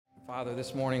Father,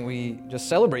 this morning we just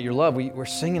celebrate your love. We're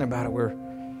singing about it. We're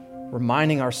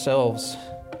reminding ourselves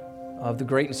of the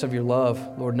greatness of your love,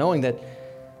 Lord, knowing that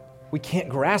we can't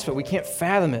grasp it, we can't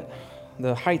fathom it.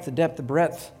 The height, the depth, the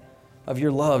breadth of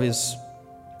your love is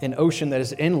an ocean that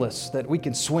is endless, that we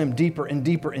can swim deeper and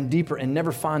deeper and deeper and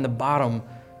never find the bottom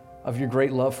of your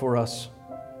great love for us.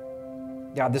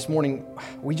 God, this morning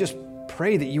we just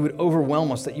pray that you would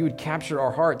overwhelm us, that you would capture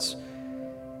our hearts,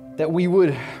 that we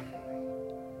would,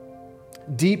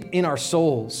 deep in our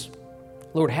souls,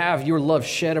 Lord, have your love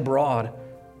shed abroad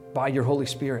by your Holy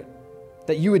Spirit,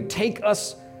 that you would take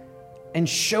us and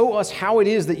show us how it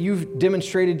is that you've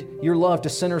demonstrated your love to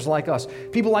sinners like us,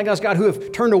 people like us, God, who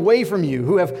have turned away from you,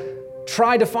 who have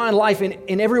tried to find life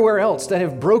in everywhere else, that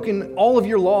have broken all of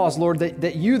your laws, Lord,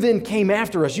 that you then came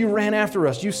after us, you ran after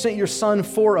us, you sent your Son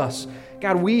for us.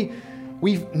 God, we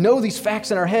know these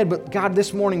facts in our head, but God,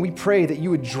 this morning we pray that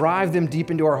you would drive them deep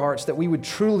into our hearts, that we would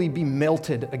truly be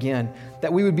melted again,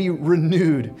 that we would be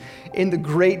renewed in the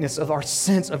greatness of our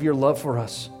sense of your love for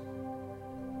us.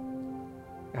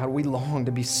 God, we long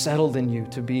to be settled in you,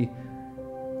 to be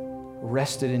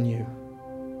rested in you,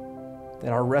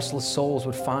 that our restless souls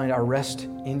would find our rest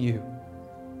in you.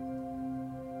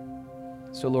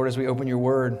 So, Lord, as we open your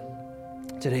word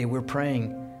today, we're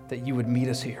praying that you would meet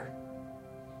us here,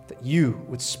 that you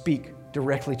would speak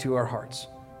directly to our hearts,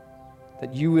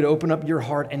 that you would open up your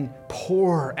heart and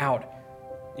pour out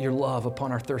your love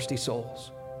upon our thirsty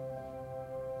souls.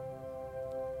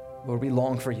 Lord, we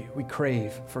long for you. We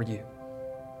crave for you,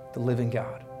 the living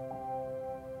God.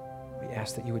 We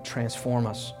ask that you would transform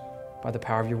us by the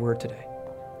power of your word today.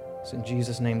 It's in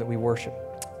Jesus' name that we worship.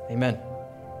 Amen.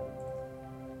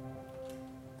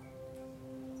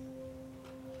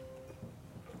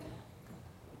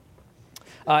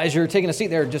 As you're taking a seat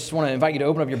there, just want to invite you to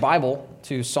open up your Bible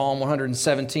to Psalm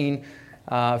 117.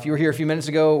 If you were here a few minutes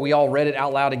ago, we all read it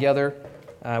out loud together,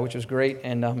 which was great.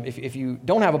 And if you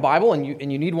don't have a Bible and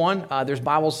you need one, there's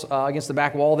Bibles against the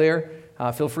back wall there.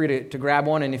 Feel free to grab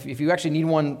one. And if you actually need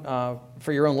one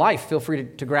for your own life, feel free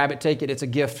to grab it, take it. It's a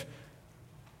gift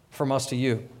from us to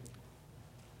you.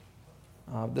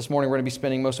 This morning, we're going to be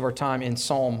spending most of our time in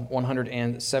Psalm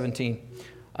 117.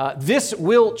 This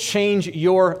will change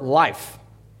your life.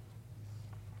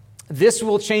 This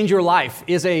will change your life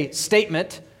is a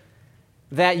statement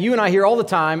that you and I hear all the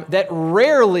time that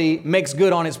rarely makes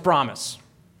good on its promise.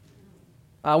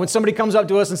 When somebody comes up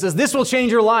to us and says, this will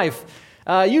change your life,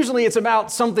 usually it's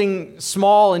about something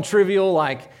small and trivial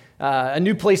like a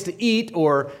new place to eat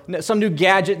or some new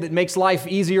gadget that makes life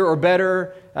easier or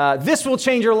better. This will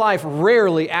change your life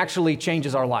rarely actually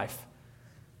changes our life.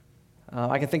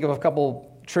 I can think of a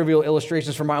couple trivial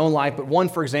illustrations from my own life, but one,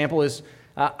 for example, is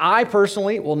I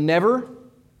personally will never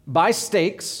buy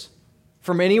steaks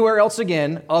from anywhere else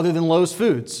again other than Lowe's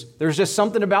Foods. There's just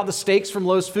something about the steaks from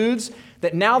Lowe's Foods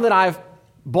that now that I've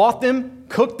bought them,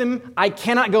 cooked them, I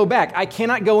cannot go back. I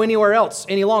cannot go anywhere else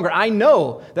any longer. I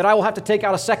know that I will have to take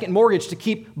out a second mortgage to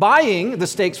keep buying the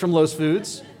steaks from Lowe's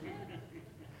Foods,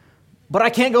 but I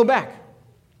can't go back.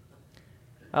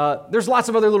 There's lots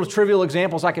of other little trivial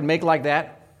examples I can make like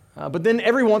that, but then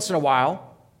every once in a while,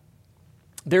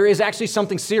 there is actually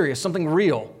something serious, something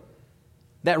real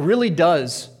that really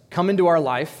does come into our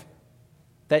life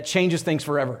that changes things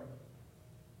forever.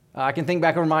 I can think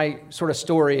back over my sort of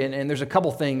story, and there's a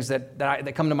couple things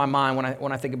that come to my mind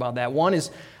when I think about that. One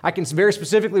is I can very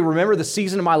specifically remember the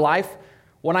season of my life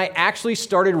when I actually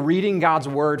started reading God's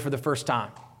Word for the first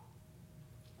time.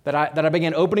 That I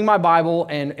began opening my Bible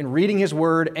and reading His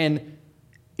Word, and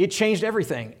it changed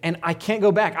everything. And I can't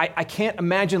go back. I can't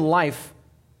imagine life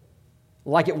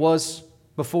like it was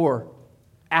before,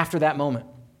 after that moment.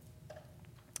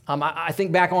 I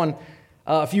think back on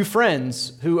a few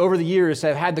friends who over the years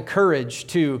have had the courage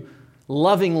to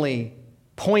lovingly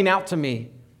point out to me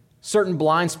certain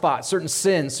blind spots, certain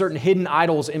sins, certain hidden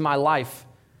idols in my life.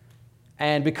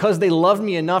 And because they loved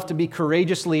me enough to be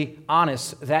courageously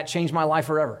honest, that changed my life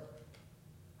forever.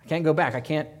 I can't go back. I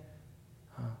can't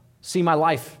see my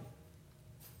life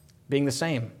being the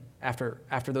same after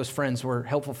those friends were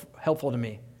helpful to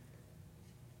me.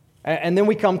 And then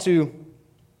we come to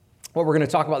what we're going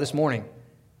to talk about this morning,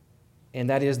 and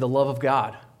that is the love of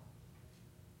God.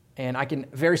 And I can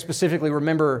very specifically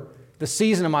remember the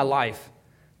season of my life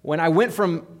when I went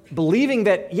from believing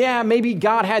that, maybe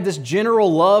God had this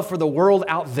general love for the world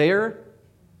out there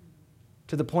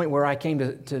to the point where I came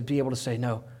to be able to say,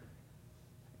 no,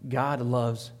 God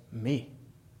loves me.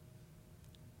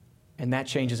 And that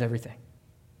changes everything.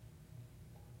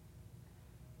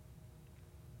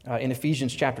 In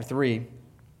Ephesians chapter 3,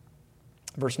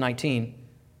 verse 19,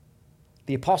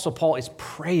 the Apostle Paul is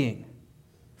praying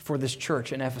for this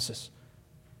church in Ephesus.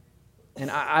 And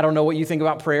I don't know what you think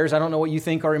about prayers. I don't know what you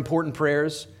think are important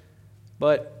prayers.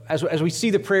 But as we see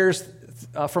the prayers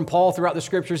from Paul throughout the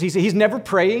Scriptures, he's never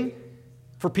praying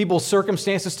for people's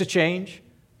circumstances to change.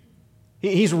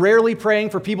 He's rarely praying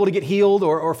for people to get healed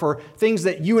or for things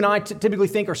that you and I typically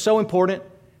think are so important.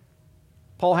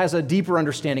 Paul has a deeper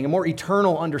understanding, a more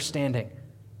eternal understanding.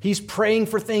 He's praying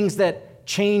for things that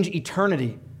change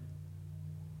eternity.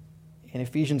 In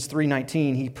Ephesians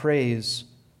 3:19, he prays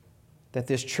that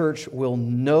this church will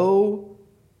know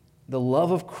the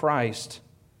love of Christ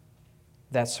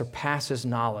that surpasses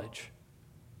knowledge.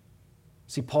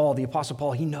 See, Paul, the Apostle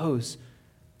Paul, he knows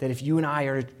that if you and I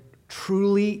are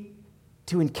truly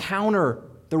to encounter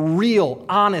the real,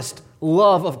 honest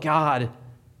love of God,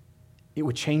 it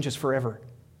would change us forever.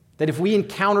 That if we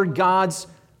encountered God's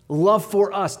love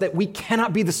for us, that we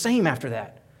cannot be the same after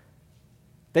that.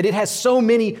 That it has so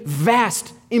many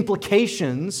vast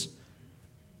implications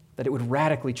that it would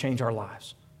radically change our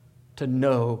lives to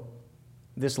know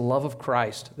this love of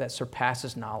Christ that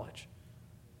surpasses knowledge.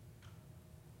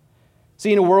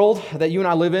 See, in a world that you and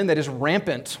I live in that is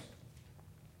rampant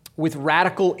with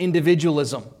radical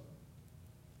individualism,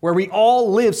 where we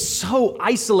all live so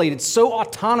isolated, so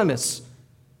autonomous,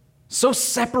 so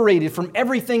separated from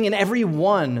everything and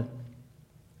everyone,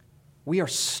 we are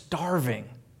starving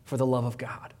for the love of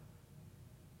God.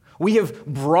 We have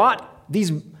brought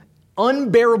these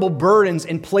unbearable burdens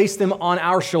and placed them on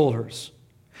our shoulders.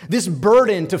 This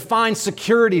burden to find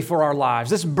security for our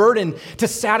lives, this burden to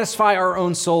satisfy our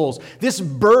own souls, this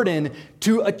burden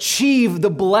to achieve the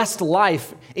blessed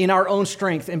life in our own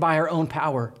strength and by our own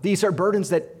power. These are burdens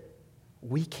that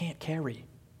we can't carry.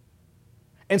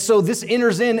 And so this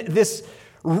enters in this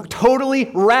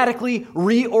totally, radically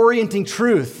reorienting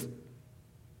truth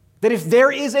that if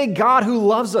there is a God who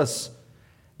loves us,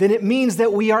 then it means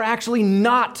that we are actually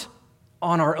not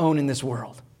on our own in this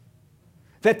world.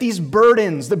 That these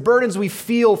burdens, the burdens we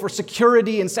feel for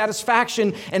security and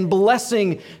satisfaction and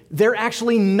blessing, they're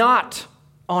actually not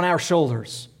on our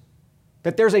shoulders.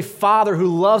 That there's a Father who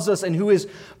loves us and who is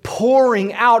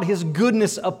pouring out His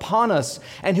goodness upon us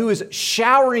and who is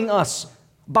showering us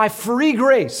by free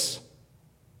grace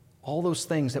all those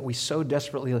things that we so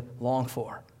desperately long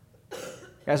for.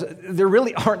 Guys, there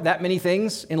really aren't that many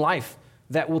things in life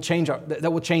that will change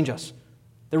us.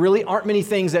 There really aren't many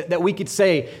things that we could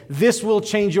say, this will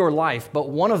change your life, but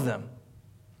one of them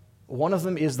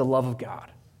is the love of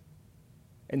God.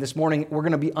 And this morning, we're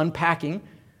going to be unpacking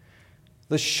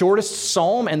the shortest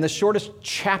psalm and the shortest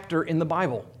chapter in the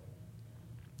Bible.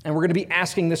 And we're going to be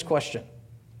asking this question: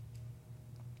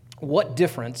 what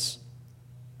difference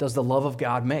does the love of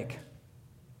God make?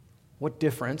 What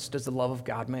difference does the love of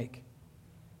God make?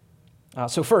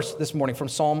 So first, this morning, from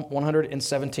Psalm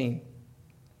 117,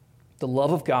 the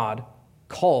love of God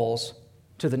calls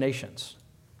to the nations.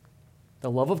 The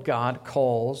love of God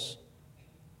calls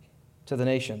to the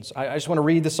nations. I just want to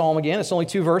read the psalm again. It's only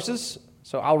 2 verses,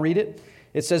 so I'll read it.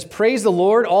 It says, "Praise the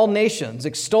Lord, all nations.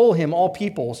 Extol Him, all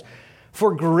peoples.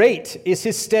 For great is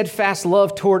His steadfast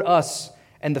love toward us,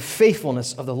 and the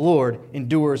faithfulness of the Lord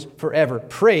endures forever."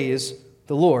 Praise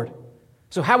the Lord.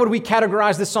 So how would we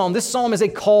categorize this psalm? This psalm is a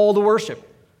call to worship.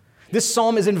 This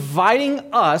psalm is inviting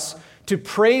us to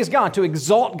praise God, to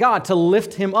exalt God, to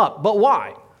lift Him up. But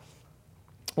why?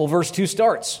 Well, verse 2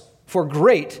 starts, "For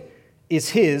great is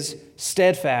His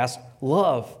steadfast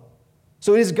love."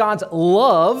 So it is God's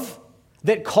love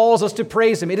that calls us to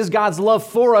praise Him. It is God's love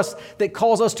for us that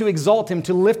calls us to exalt Him,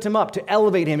 to lift Him up, to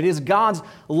elevate Him. It is God's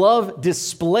love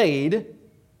displayed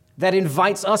that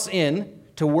invites us in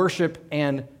to worship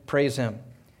and praise Him.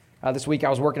 This week I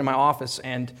was working in my office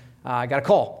and I got a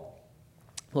call.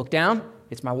 Look down.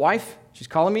 It's my wife. She's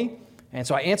calling me. And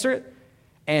so I answer it.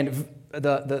 And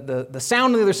the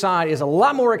sound on the other side is a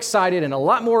lot more excited and a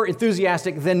lot more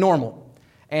enthusiastic than normal.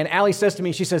 And Allie says to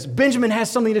me, she says, "Benjamin has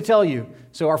something to tell you."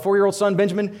 So our 4-year-old son,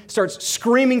 Benjamin, starts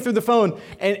screaming through the phone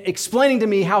and explaining to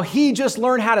me how he just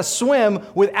learned how to swim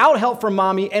without help from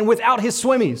mommy and without his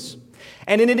swimmies.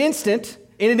 And in an instant,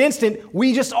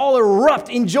 we just all erupt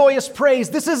in joyous praise.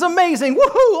 "This is amazing.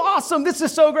 Woohoo, awesome. This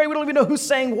is so great. We don't even know who's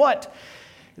saying what."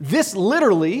 This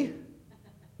literally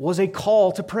was a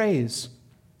call to praise.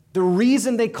 The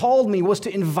reason they called me was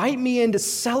to invite me in to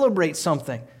celebrate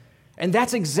something. And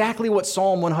that's exactly what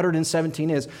Psalm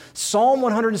 117 is. Psalm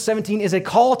 117 is a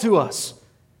call to us.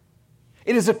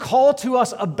 It is a call to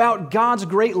us about God's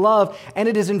great love, and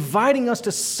it is inviting us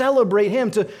to celebrate Him,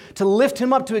 to lift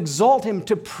Him up, to exalt Him,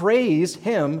 to praise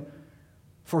Him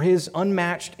for His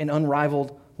unmatched and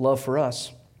unrivaled love for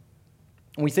us.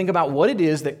 And we think about what it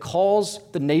is that calls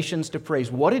the nations to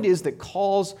praise, what it is that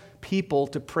calls people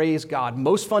to praise God.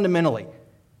 Most fundamentally,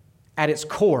 at its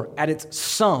core, at its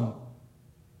sum,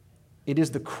 it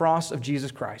is the cross of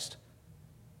Jesus Christ.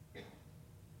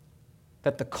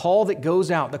 That the call that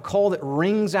goes out, the call that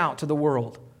rings out to the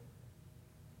world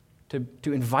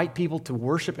to invite people to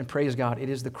worship and praise God, it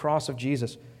is the cross of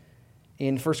Jesus.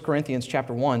 In 1 Corinthians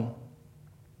chapter 1,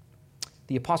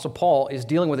 the Apostle Paul is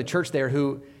dealing with a church there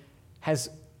who has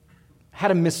had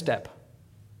a misstep.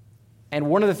 And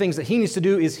one of the things that he needs to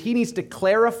do is he needs to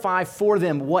clarify for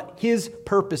them what his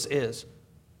purpose is.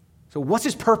 So what's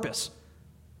his purpose?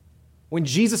 When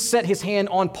Jesus set his hand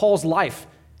on Paul's life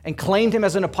and claimed him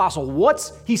as an apostle,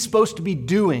 what's he supposed to be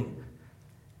doing?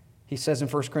 He says in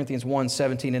 1 Corinthians 1,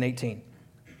 17 and 18,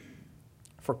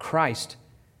 "For Christ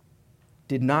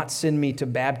did not send me to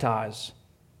baptize,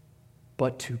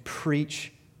 but to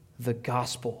preach the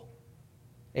gospel,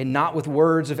 and not with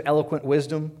words of eloquent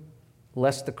wisdom,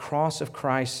 lest the cross of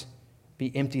Christ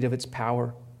be emptied of its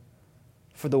power.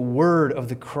 For the word of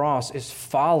the cross is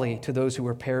folly to those who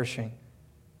are perishing,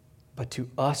 but to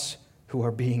us who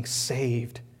are being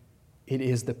saved, it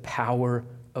is the power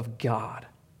of God."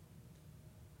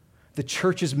 The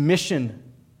church's mission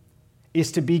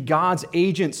is to be God's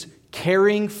agents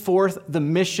carrying forth the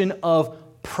mission of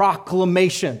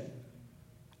proclamation.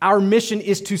 Our mission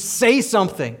is to say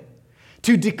something,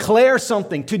 to declare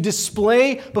something, to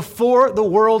display before the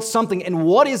world something. And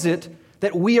what is it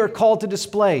that we are called to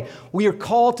display? We are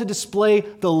called to display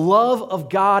the love of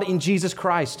God in Jesus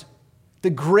Christ. The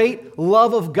great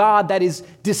love of God that is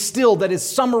distilled, that is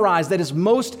summarized, that is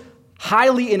most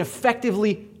highly and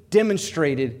effectively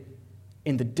demonstrated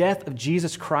in the death of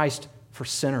Jesus Christ for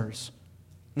sinners.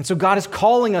 And so God is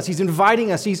calling us, He's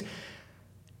inviting us, He's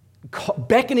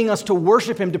beckoning us to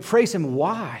worship Him, to praise Him.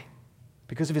 Why?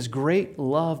 Because of His great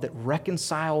love that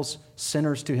reconciles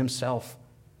sinners to Himself.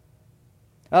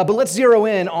 But let's zero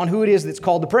in on who it is that's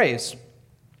called to praise.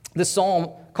 This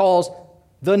psalm calls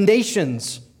the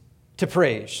nations to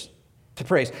praise.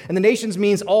 And the nations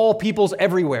means all peoples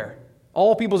everywhere.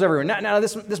 All peoples everywhere. Now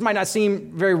this might not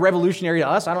seem very revolutionary to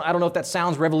us. I don't know if that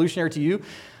sounds revolutionary to you.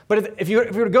 But if you were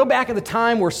to go back at the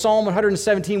time where Psalm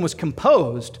 117 was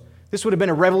composed, this would have been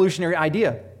a revolutionary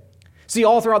idea. See,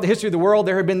 all throughout the history of the world,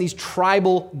 there have been these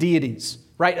tribal deities,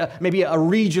 right? Maybe a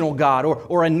regional god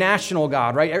or a national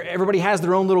god, right? Everybody has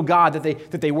their own little god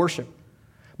that they worship.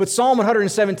 But Psalm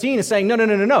 117 is saying,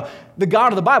 no. The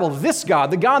God of the Bible, this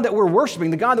God, the God that we're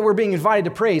worshiping, the God that we're being invited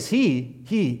to praise,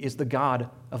 He is the God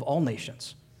of all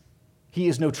nations. He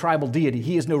is no tribal deity.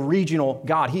 He is no regional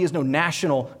God. He is no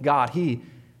national God. He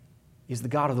is the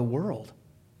God of the world.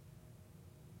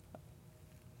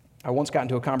 I once got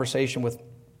into a conversation with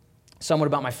someone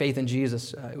about my faith in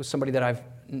Jesus. It was somebody that I've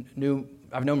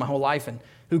known my whole life and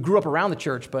who grew up around the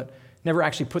church but never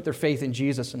actually put their faith in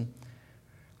Jesus. And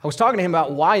I was talking to him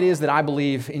about why it is that I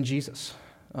believe in Jesus.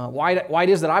 Why it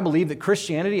is that I believe that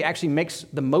Christianity actually makes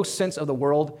the most sense of the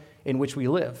world in which we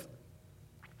live.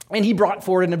 And he brought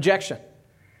forward an objection.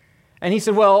 And he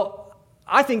said, well,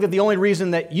 I think that the only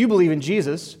reason that you believe in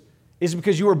Jesus is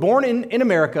because you were born in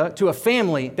America to a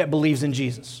family that believes in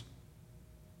Jesus.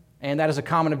 And that is a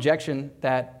common objection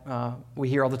that we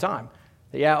hear all the time.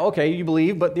 That, yeah, okay, you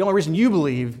believe, but the only reason you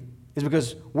believe is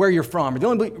because where you're from. Or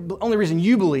the only reason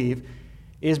you believe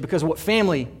is because of what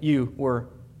family you were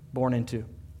born into.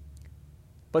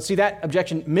 But see, that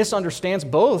objection misunderstands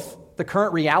both the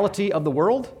current reality of the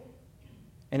world,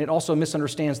 and it also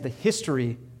misunderstands the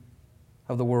history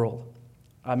of the world.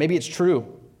 Maybe it's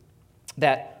true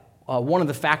that one of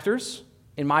the factors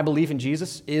in my belief in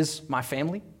Jesus is my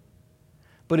family,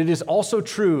 but it is also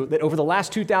true that over the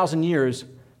last 2,000 years,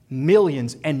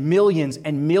 millions and millions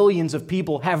and millions of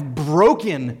people have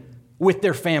broken with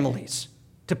their families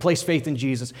to place faith in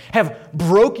Jesus, have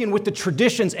broken with the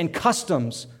traditions and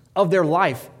customs of their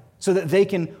life so that they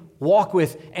can walk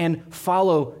with and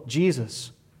follow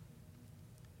Jesus.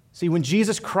 See, when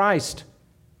Jesus Christ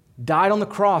died on the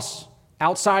cross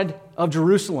outside of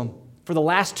Jerusalem for the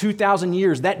last 2,000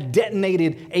 years, that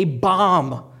detonated a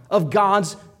bomb of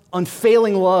God's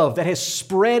unfailing love that has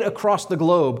spread across the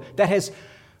globe, that has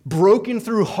broken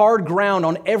through hard ground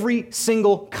on every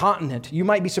single continent. You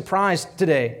might be surprised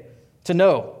today to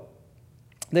know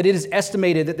that it is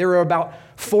estimated that there are about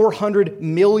 400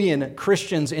 million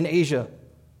Christians in Asia.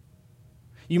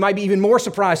 You might be even more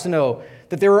surprised to know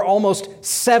that there are almost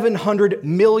 700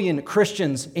 million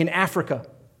Christians in Africa.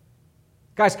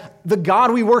 Guys, the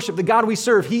God we worship, the God we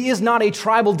serve, He is not a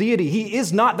tribal deity. He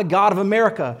is not the God of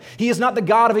America. He is not the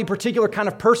God of a particular kind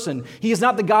of person. He is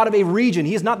not the God of a region.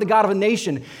 He is not the God of a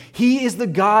nation. He is the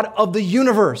God of the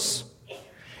universe.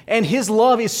 And his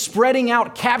love is spreading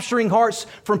out, capturing hearts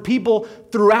from people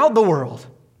throughout the world.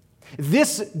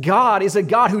 This God is a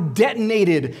God who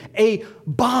detonated a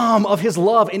bomb of his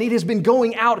love, and it has been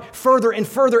going out further and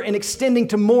further and extending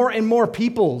to more and more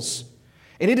peoples.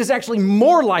 And it is actually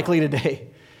more likely today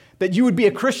that you would be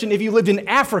a Christian if you lived in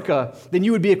Africa than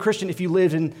you would be a Christian if you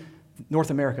lived in North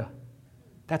America.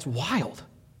 That's wild.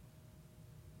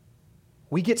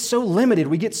 We get so limited.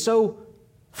 We get so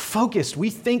focused. We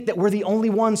think that we're the only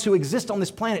ones who exist on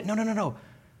this planet. No.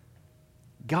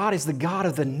 God is the God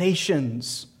of the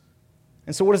nations.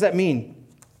 And so what does that mean?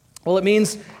 Well, it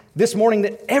means this morning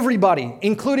that everybody,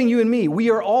 including you and me,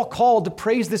 we are all called to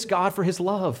praise this God for his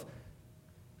love.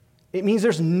 It means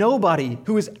there's nobody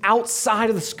who is outside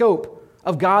of the scope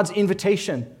of God's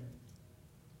invitation.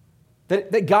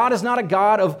 That God is not a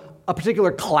God of a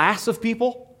particular class of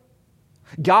people.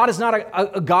 God is not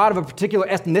a God of a particular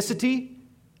ethnicity.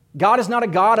 God is not a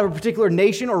God of a particular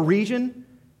nation or region.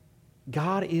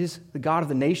 God is the God of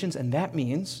the nations, and that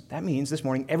means this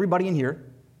morning, everybody in here,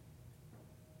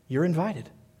 you're invited.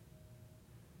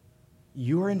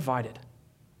 You are invited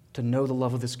to know the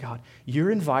love of this God.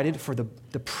 You're invited for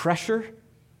the pressure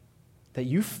that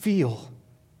you feel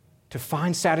to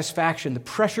find satisfaction, the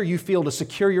pressure you feel to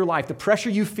secure your life, the pressure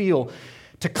you feel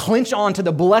to clinch on to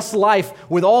the blessed life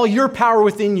with all your power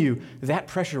within you. That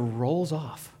pressure rolls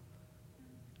off.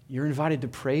 You're invited to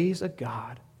praise a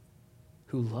God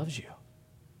who loves you.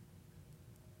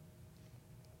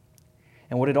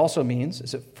 And what it also means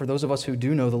is that for those of us who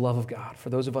do know the love of God, for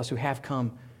those of us who have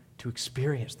come to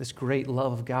experience this great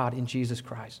love of God in Jesus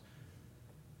Christ,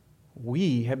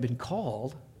 we have been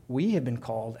called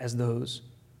as those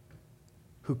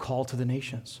who call to the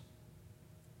nations.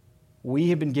 We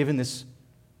have been given this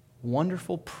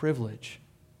wonderful privilege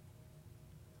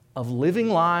of living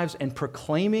lives and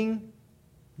proclaiming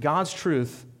God's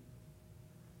truth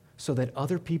so that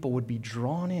other people would be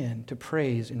drawn in to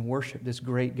praise and worship this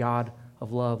great God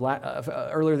of love.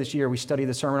 Earlier this year, we studied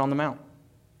the Sermon on the Mount.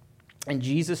 And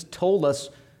Jesus told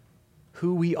us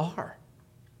who we are,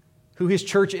 who his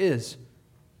church is.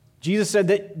 Jesus said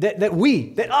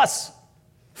that us,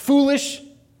 foolish,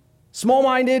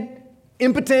 small-minded,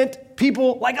 impotent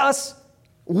people like us,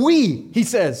 he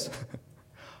says,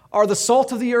 are the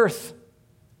salt of the earth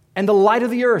and the light of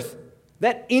the earth.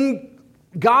 That in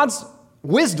God's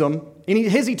wisdom, in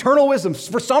his eternal wisdom,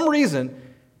 for some reason,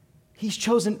 he's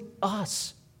chosen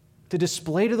us to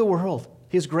display to the world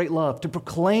his great love, to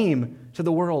proclaim to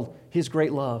the world his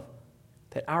great love.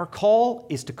 That our call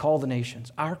is to call the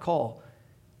nations. Our call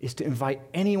is to invite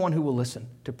anyone who will listen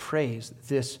to praise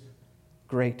this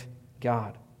great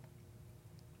God.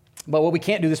 But what we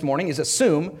can't do this morning is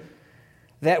assume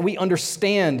that we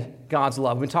understand God's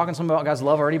love. We've been talking some about God's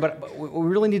love already, but what we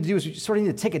really need to do is we sort of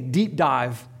need to take a deep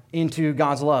dive into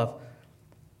God's love.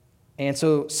 And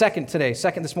so second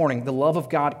this morning, the love of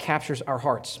God captures our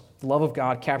hearts. The love of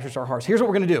God captures our hearts. Here's what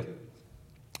we're going to do.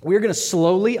 We're going to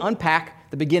slowly unpack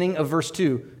the beginning of verse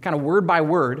 2, kind of word by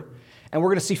word, and we're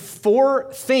going to see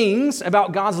 4 things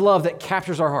about God's love that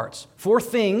captures our hearts. 4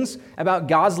 things about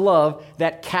God's love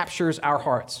that captures our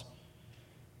hearts.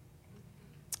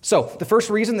 So, the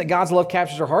first reason that God's love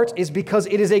captures our hearts is because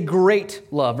it is a great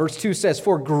love. Verse 2 says,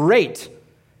 "For great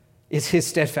is his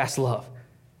steadfast love."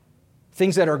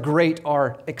 Things that are great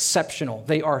are exceptional.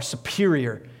 They are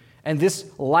superior. And this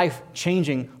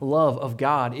life-changing love of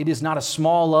God, it is not a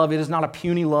small love. It is not a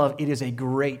puny love. It is a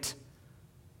great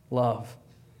love.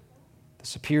 The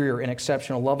superior and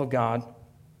exceptional love of God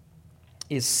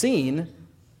is seen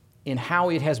in how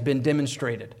it has been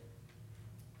demonstrated.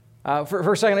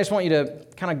 For a second, I just want you to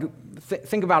kind of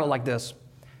think about it like this.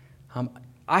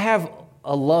 I have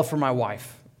a love for my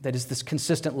wife that is this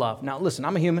consistent love. Now, listen,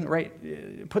 I'm a human,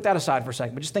 right? Put that aside for a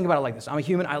second, but just think about it like this. I'm a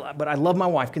human, but I love my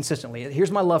wife consistently.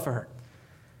 Here's my love for her.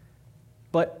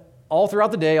 But all throughout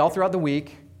the day, all throughout the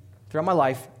week, throughout my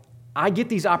life, I get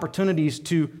these opportunities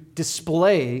to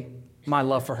display my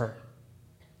love for her.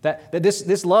 That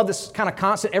this love, this kind of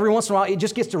constant, every once in a while, it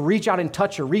just gets to reach out and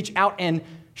touch her, reach out and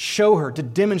show her, to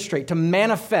demonstrate, to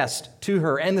manifest to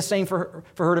her, and the same for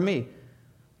her to me.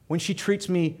 When she treats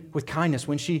me with kindness,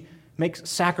 when she makes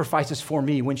sacrifices for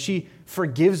me, when she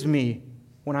forgives me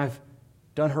when I've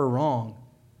done her wrong,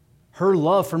 her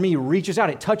love for me reaches out,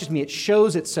 it touches me, it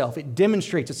shows itself, it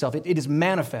demonstrates itself, it is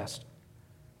manifest.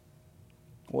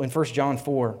 Well, in 1 John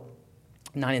 4,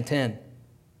 9 and 10,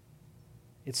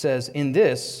 it says, "In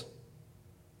this,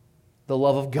 the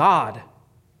love of God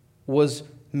was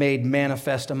made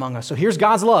manifest among us." So here's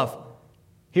God's love.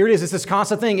 Here it is. It's this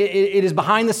constant thing. It is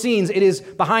behind the scenes. It is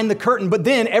behind the curtain. But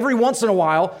then every once in a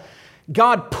while,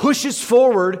 God pushes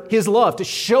forward his love to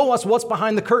show us what's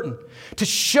behind the curtain, to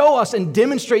show us and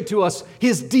demonstrate to us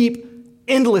his deep,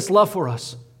 endless love for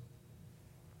us.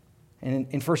 And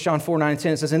in 1 John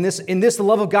 4:9-10, it says, In this the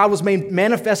love of God was made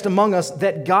manifest among us,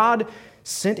 that God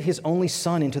sent his only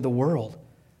Son into the world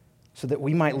so that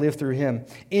we might live through him.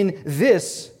 In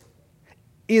this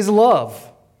is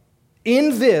love.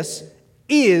 In this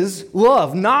is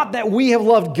love. Not that we have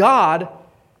loved God,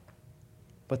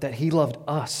 but that he loved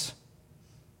us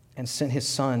and sent his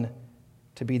Son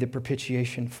to be the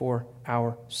propitiation for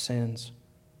our sins.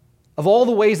 Of all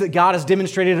the ways that God has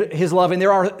demonstrated his love, and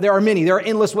there are many, there are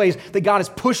endless ways that God has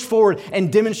pushed forward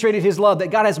and demonstrated his love,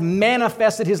 that God has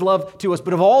manifested his love to us,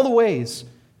 but of all the ways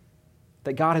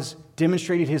that God has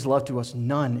demonstrated his love to us,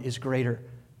 none is greater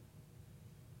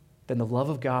than the love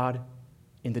of God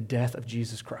in the death of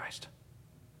Jesus Christ.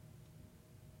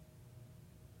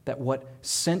 That what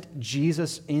sent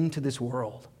Jesus into this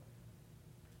world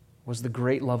was the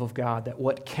great love of God, that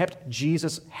what kept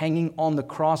Jesus hanging on the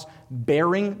cross,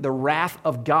 bearing the wrath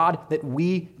of God that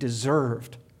we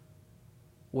deserved,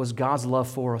 was God's love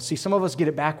for us. See, some of us get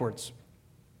it backwards.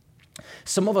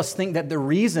 Some of us think that the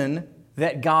reason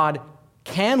that God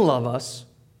can love us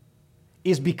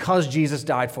is because Jesus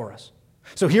died for us.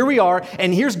 So here we are,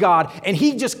 and here's God, and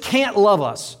he just can't love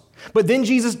us. But then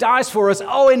Jesus dies for us,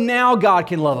 and now God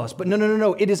can love us. But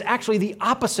no. It is actually the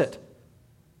opposite.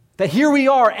 That here we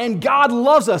are, and God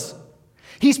loves us.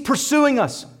 He's pursuing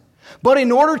us. But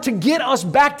in order to get us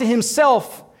back to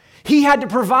himself, he had to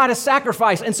provide a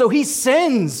sacrifice. And so he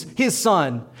sends his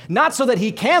Son, not so that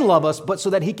he can love us, but so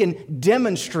that he can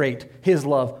demonstrate his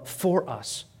love for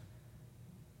us.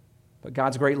 But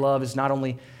God's great love is not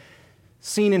only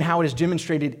seen in how it is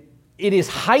demonstrated, it is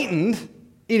heightened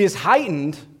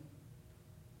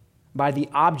by the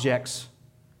objects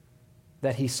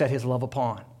that he set his love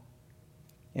upon.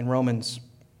 In Romans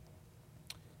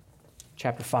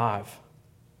chapter 5,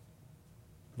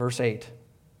 verse 8,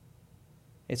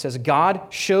 it says, God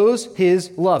shows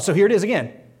his love. So here it is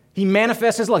again. He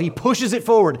manifests his love. He pushes it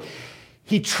forward.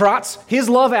 He trots his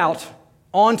love out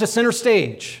onto center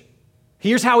stage.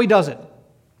 Here's how he does it.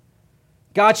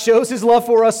 God shows his love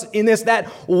for us in this, that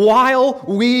while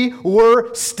we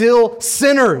were still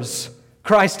sinners,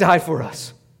 Christ died for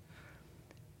us.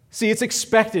 See, it's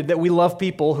expected that we love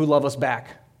people who love us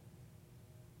back.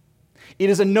 It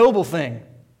is a noble thing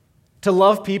to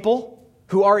love people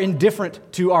who are indifferent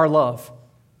to our love.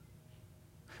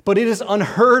 But it is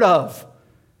unheard of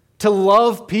to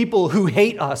love people who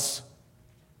hate us,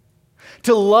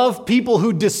 to love people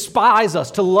who despise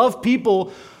us, to love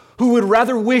people who would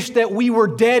rather wish that we were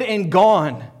dead and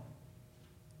gone.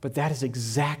 But that is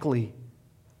exactly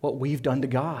what we've done to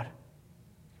God.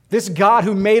 This God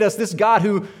who made us, this God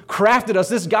who crafted us,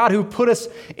 this God who put us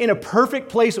in a perfect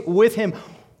place with him,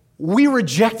 we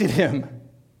rejected him.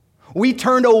 We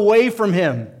turned away from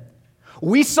him.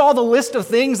 We saw the list of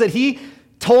things that he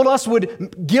told us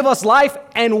would give us life,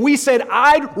 and we said,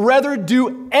 I'd rather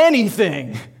do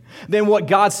anything than what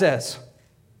God says.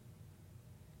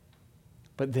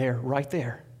 But right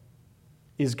there,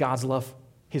 is God's love,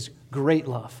 his great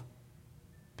love,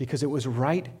 because it was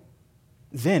right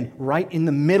then, right in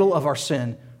the middle of our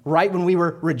sin, right when we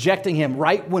were rejecting him,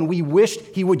 right when we wished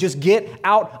he would just get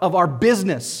out of our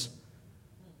business,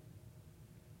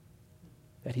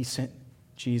 that he sent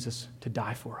Jesus to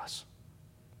die for us.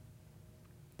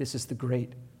 This is the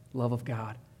great love of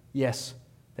God. Yes,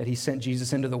 that he sent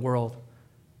Jesus into the world,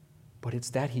 but it's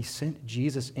that he sent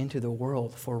Jesus into the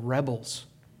world for rebels.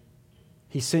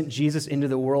 He sent Jesus into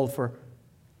the world for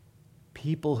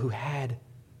people who had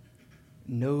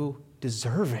no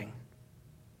deserving.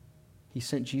 He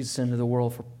sent Jesus into the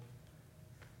world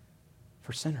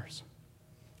for sinners.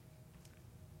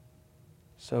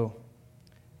 So,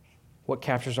 what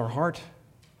captures our heart?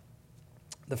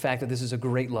 The fact that this is a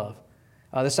great love.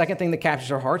 The second thing that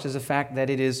captures our hearts is the fact that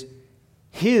it is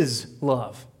his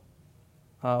love.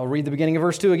 I'll read the beginning of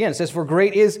verse 2 again. It says, for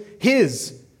great is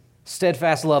his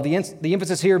steadfast love. The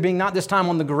emphasis here being not this time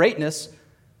on the greatness,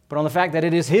 but on the fact that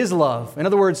it is his love. In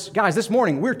other words, guys, this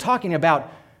morning we're talking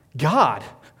about God.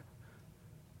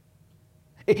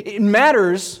 It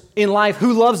matters in life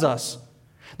who loves us.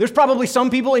 There's probably some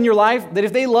people in your life that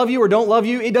if they love you or don't love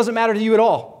you, it doesn't matter to you at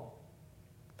all.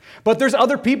 But there's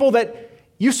other people that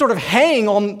you sort of hang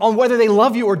on whether they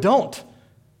love you or don't.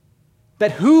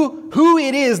 That who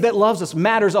it is that loves us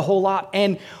matters a whole lot.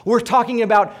 And we're talking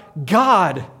about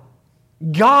God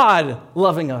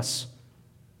loving us.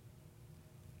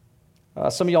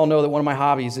 Some of y'all know that one of my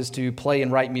hobbies is to play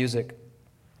and write music.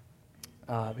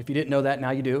 If you didn't know that, now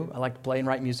you do. I like to play and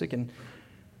write music. And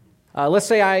Let's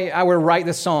say I were to write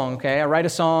this song, okay? I write a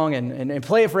song and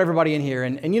play it for everybody in here.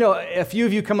 And a few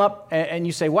of you come up and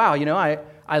you say, wow,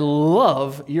 I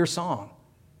love your song.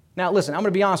 Now, listen, I'm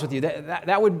going to be honest with you.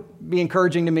 That would be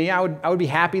encouraging to me. I would be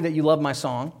happy that you love my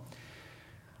song.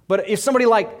 But if somebody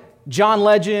like John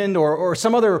Legend or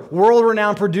some other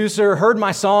world-renowned producer heard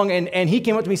my song and he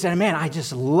came up to me and said, man, I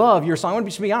just love your song. I want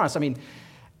to be honest. I mean,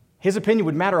 his opinion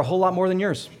would matter a whole lot more than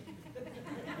yours.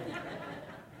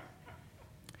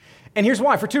 And here's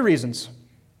why, for two reasons.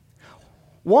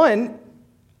 One,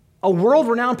 a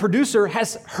world-renowned producer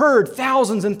has heard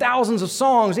thousands and thousands of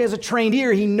songs. He has a trained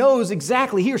ear. He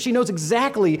or she knows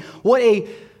exactly what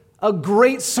a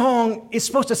great song is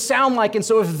supposed to sound like. And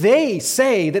so if they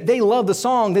say that they love the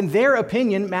song, then their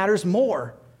opinion matters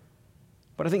more.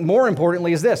 But I think more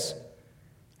importantly is this.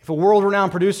 If a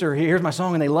world-renowned producer hears my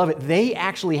song and they love it, they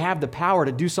actually have the power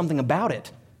to do something about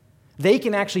it. They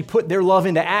can actually put their love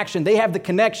into action. They have the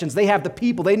connections. They have the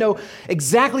people. They know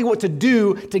exactly what to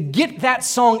do to get that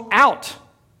song out.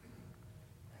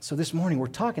 So this morning we're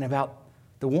talking about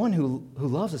the one who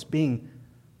loves us being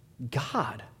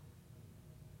God.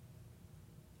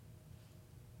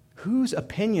 Whose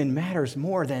opinion matters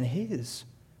more than his?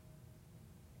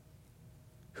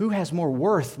 Who has more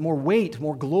worth, more weight,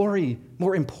 more glory,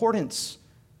 more importance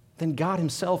than God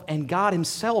himself? And God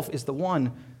himself is the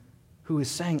one who is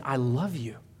saying, I love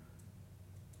you.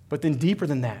 But then deeper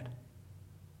than that,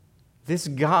 this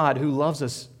God who loves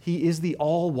us, he is the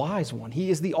all-wise one. He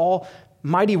is the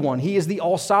almighty one. He is the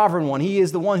all-sovereign one. He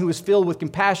is the one who is filled with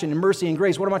compassion and mercy and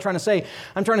grace. What am I trying to say?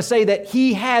 I'm trying to say that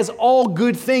he has all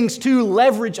good things to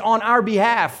leverage on our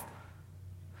behalf.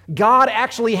 God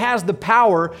actually has the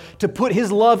power to put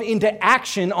his love into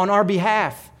action on our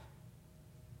behalf.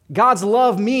 God's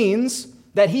love means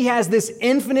that he has this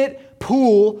infinite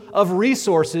pool of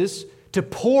resources to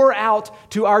pour out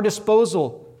to our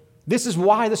disposal. This is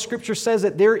why the scripture says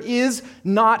that there is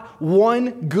not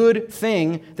one good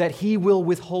thing that he will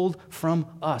withhold from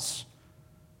us.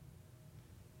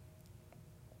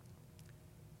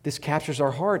 This captures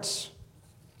our hearts.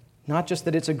 Not just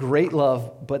that it's a great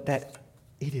love, but that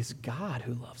it is God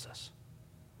who loves us.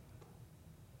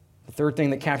 The third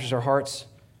thing that captures our hearts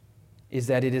is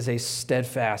that it is a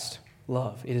steadfast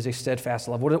love. It is a steadfast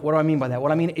love. What do I mean by that?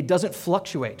 What I mean, it doesn't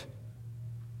fluctuate.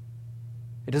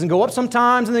 It doesn't go up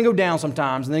sometimes and then go down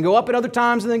sometimes, and then go up at other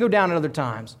times and then go down at other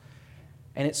times.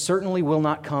 And it certainly will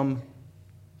not come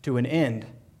to an end.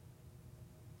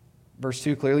 Verse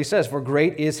 2 clearly says, for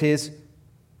great is his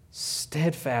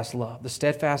steadfast love. The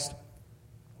steadfast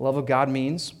love of God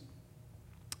means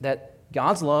that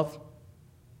God's love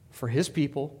for his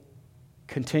people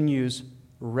continues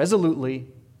resolutely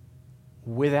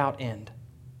without end.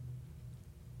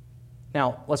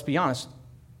 Now, let's be honest.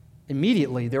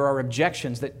 Immediately, there are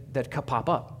objections that pop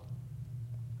up.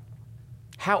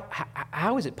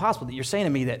 How is it possible that you're saying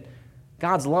to me that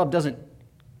God's love doesn't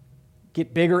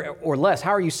get bigger or less?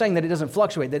 How are you saying that it doesn't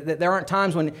fluctuate, that there aren't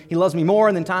times when he loves me more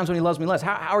and then times when he loves me less?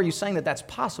 How are you saying that that's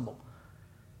possible?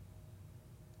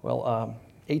 Well,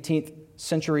 18th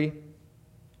century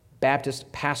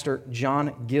Baptist pastor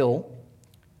John Gill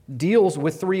deals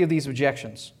with three of these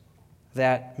objections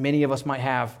that many of us might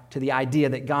have to the idea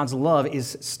that God's love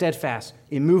is steadfast,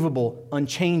 immovable,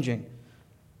 unchanging.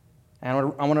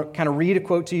 And I want to kind of read a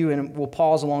quote to you, and we'll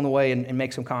pause along the way and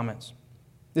make some comments.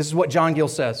 This is what John Gill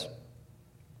says.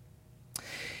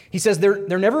 He says,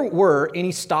 there never were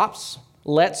any stops,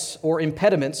 lets, or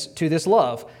impediments to this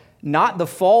love, not the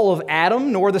fall of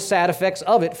Adam nor the sad effects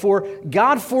of it, for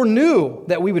God foreknew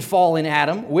that we would fall in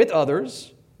Adam with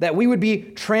others, that we would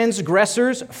be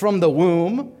transgressors from the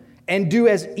womb and do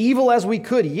as evil as we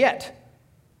could, yet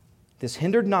this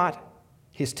hindered not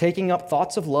his taking up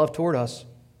thoughts of love toward us,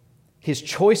 his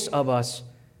choice of us,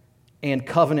 and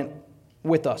covenant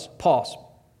with us. Pause.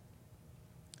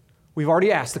 We've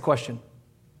already asked the question,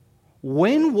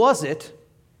 when was it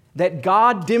that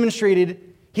God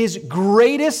demonstrated his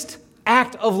greatest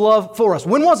act of love for us?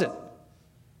 When was it?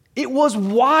 It was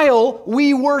while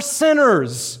we were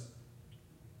sinners.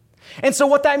 And so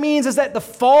what that means is that the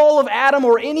fall of Adam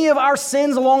or any of our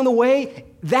sins along the way,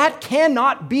 that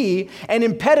cannot be an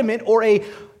impediment or a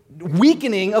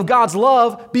weakening of God's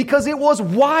love, because it was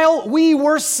while we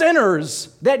were sinners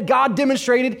that God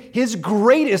demonstrated his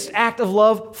greatest act of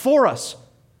love for us.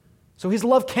 So his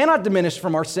love cannot diminish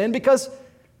from our sin because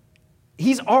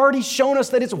he's already shown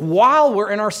us that it's while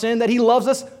we're in our sin that he loves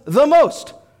us the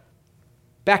most.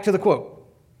 Back to the quote.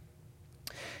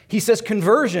 He says,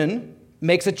 conversion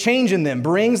makes a change in them,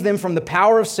 brings them from the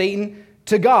power of Satan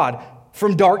to God,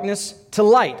 from darkness to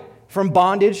light, from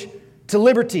bondage to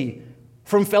liberty,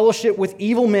 from fellowship with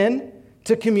evil men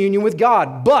to communion with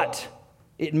God, but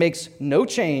it makes no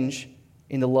change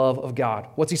in the love of God.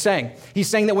 What's he saying? He's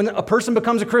saying that when a person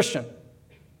becomes a Christian,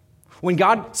 when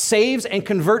God saves and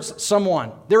converts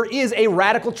someone, there is a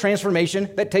radical transformation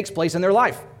that takes place in their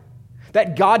life.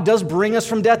 That God does bring us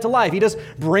from death to life. He does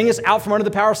bring us out from under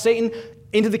the power of Satan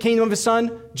into the kingdom of his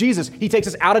Son, Jesus. He takes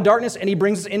us out of darkness and he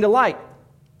brings us into light.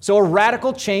 So a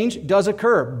radical change does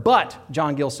occur. But,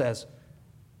 John Gill says,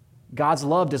 God's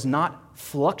love does not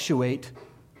fluctuate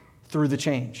through the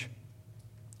change.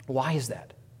 Why is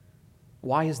that?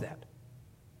 Why is that?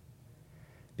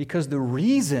 Because the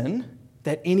reason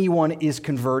that anyone is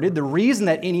converted, the reason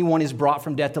that anyone is brought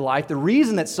from death to life, the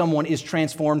reason that someone is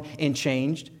transformed and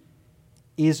changed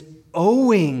is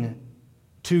owing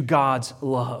to God's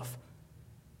love.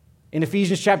 In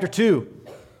Ephesians chapter 2,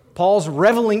 Paul's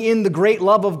reveling in the great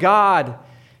love of God,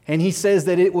 and he says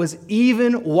that it was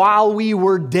even while we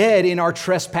were dead in our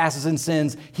trespasses and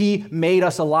sins, he made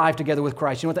us alive together with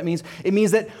Christ. You know what that means? It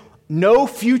means that no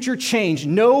future change,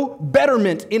 no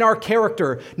betterment in our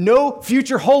character, no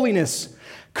future holiness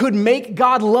could make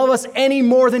God love us any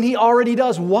more than he already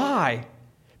does. Why?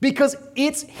 Because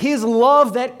it's his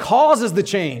love that causes the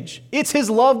change. It's his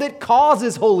love that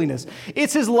causes holiness.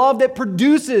 It's his love that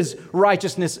produces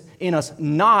righteousness in us,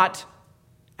 not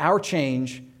our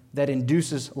change that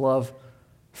induces love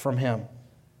from him.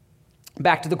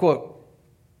 Back to the quote.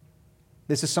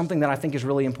 This is something that I think is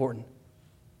really important.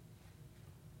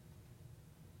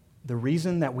 The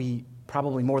reason that we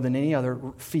probably more than any other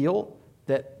feel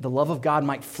that the love of God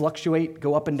might fluctuate,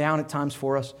 go up and down at times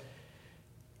for us,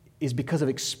 is because of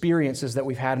experiences that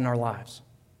we've had in our lives.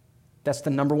 That's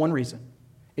the number one reason.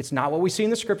 It's not what we see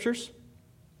in the Scriptures.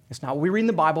 It's not what we read in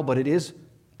the Bible, but it is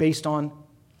based on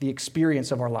the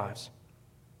experience of our lives.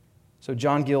 So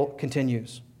John Gill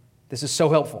continues. This is so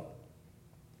helpful.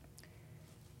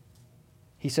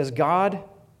 He says, God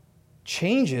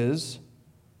changes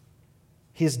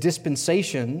his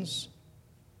dispensations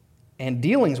and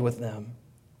dealings with them,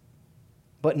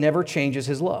 but never changes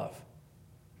his love.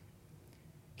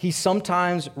 He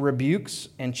sometimes rebukes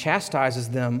and chastises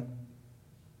them,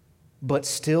 but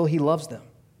still he loves them.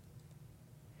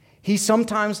 He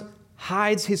sometimes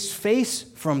hides his face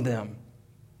from them,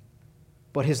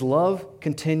 but his love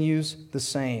continues the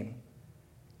same.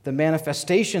 The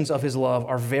manifestations of his love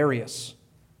are various,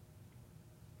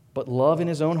 but love in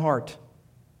his own heart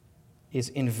is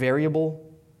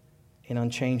invariable and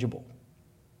unchangeable.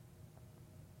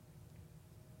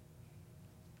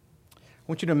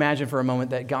 I want you to imagine for a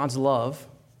moment that God's love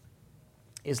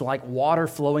is like water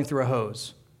flowing through a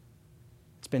hose.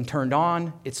 It's been turned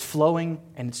on, it's flowing,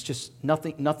 and it's just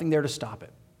nothing there to stop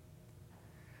it.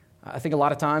 I think a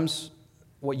lot of times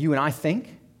what you and I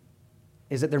think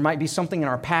is that there might be something in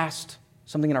our past,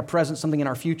 something in our present, something in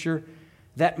our future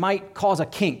that might cause a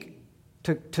kink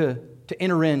to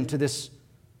enter into this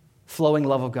flowing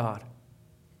love of God.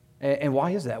 And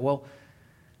why is that? Well,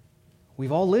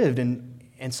 we've all lived, and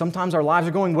sometimes our lives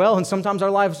are going well, and sometimes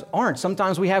our lives aren't.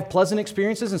 Sometimes we have pleasant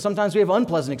experiences, and sometimes we have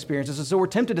unpleasant experiences. And so we're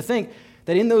tempted to think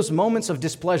that in those moments of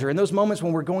displeasure, in those moments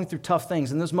when we're going through tough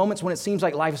things, in those moments when it seems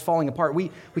like life is falling apart,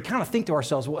 we kind of think to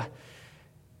ourselves, well,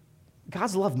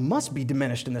 God's love must be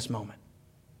diminished in this moment.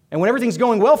 And when everything's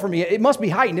going well for me, it must be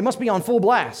heightened. It must be on full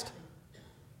blast.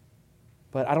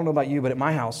 But I don't know about you, but at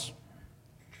my house,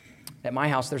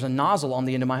 there's a nozzle on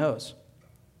the end of my hose.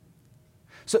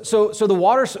 So the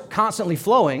water's constantly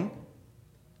flowing,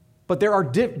 but there are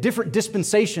different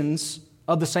dispensations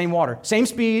of the same water. Same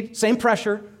speed, same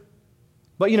pressure,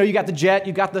 but you got the jet,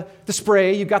 you got the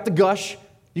spray, you got the gush,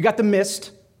 you got the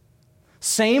mist.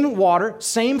 Same water,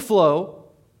 same flow,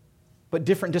 but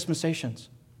different dispensations.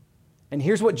 And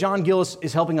here's what John Gillis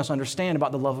is helping us understand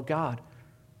about the love of God.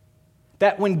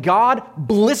 That when God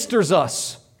blisters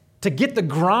us to get the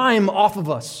grime off of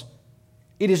us,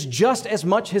 it is just as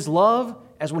much his love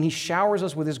as when he showers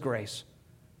us with his grace.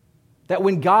 That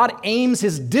when God aims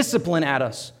his discipline at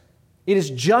us, it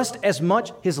is just as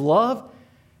much his love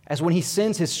as when he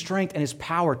sends his strength and his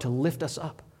power to lift us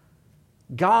up.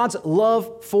 God's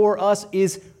love for us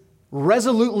is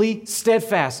resolutely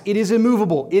steadfast. It is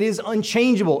immovable. It is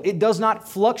unchangeable. It does not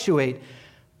fluctuate.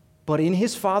 But in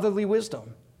his fatherly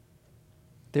wisdom,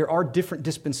 there are different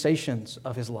dispensations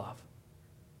of his love.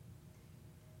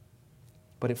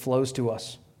 But it flows to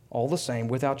us all the same,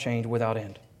 without change, without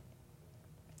end.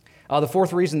 The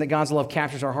fourth reason that God's love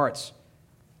captures our hearts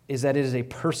is that it is a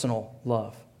personal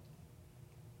love.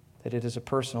 That it is a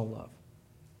personal love.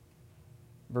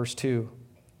 Verse 2,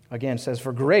 again, says,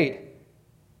 "For great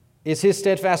is his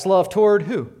steadfast love toward"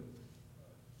 who?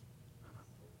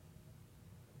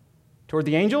 Toward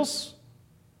the angels?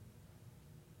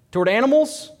 Toward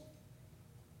animals?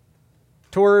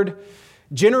 Toward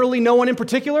generally no one in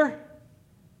particular?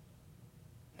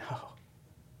 No.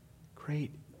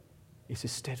 Great is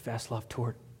his steadfast love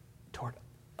toward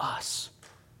us.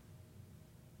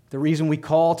 The reason we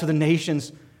call to the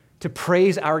nations to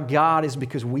praise our God is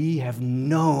because we have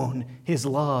known his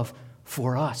love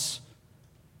for us.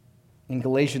 In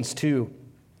Galatians 2,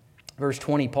 verse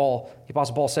 20, the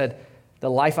Apostle Paul said, the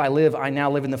life I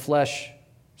now live in the flesh,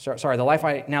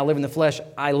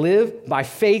 I live by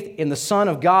faith in the Son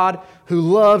of God who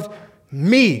loved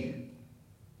me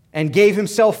and gave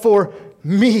himself for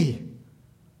me.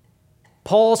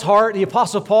 Paul's heart, the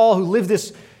Apostle Paul, who lived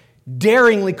this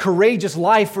daringly courageous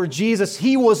life for Jesus,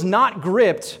 he was not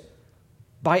gripped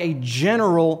by a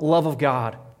general love of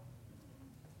God.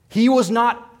 He was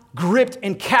not gripped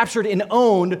and captured and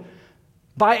owned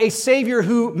by a Savior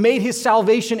who made his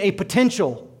salvation a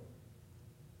potential.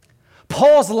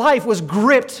 Paul's life was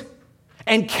gripped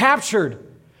and captured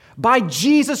by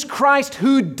Jesus Christ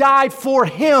who died for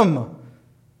him.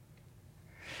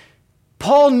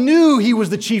 Paul knew he was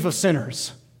the chief of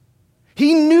sinners.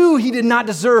 He knew he did not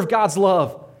deserve God's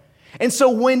love. And so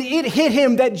when it hit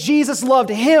him that Jesus loved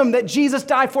him, that Jesus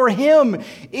died for him,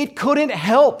 it couldn't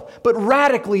help but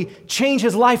radically change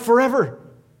his life forever.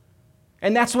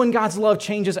 And that's when God's love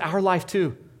changes our life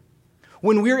too.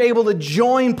 When we're able to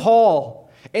join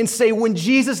Paul and say, when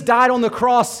Jesus died on the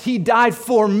cross, he died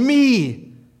for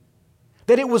me.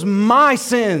 That it was my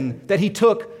sin that he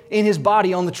took in his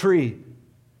body on the tree.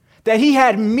 That he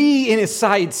had me in his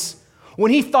sights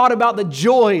when he thought about the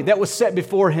joy that was set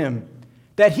before him.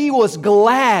 That he was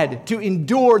glad to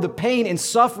endure the pain and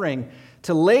suffering,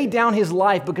 to lay down his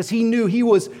life because he knew he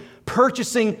was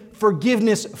purchasing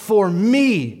forgiveness for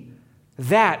me.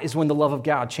 That is when the love of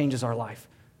God changes our life.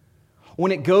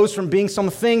 When it goes from being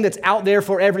something that's out there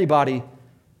for everybody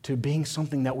to being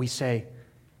something that we say,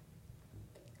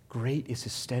 great is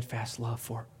his steadfast love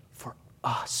for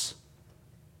us,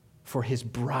 for his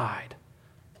bride,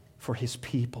 for his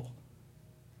people.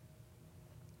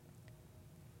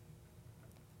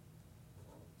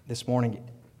 This morning,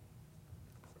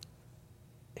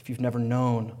 if you've never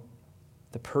known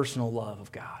the personal love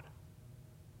of God,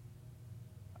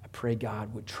 I pray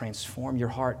God would transform your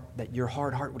heart, that your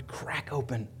hard heart would crack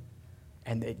open,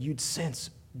 and that you'd sense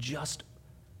just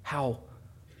how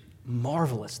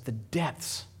marvelous the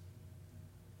depths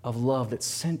of love that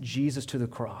sent Jesus to the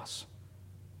cross.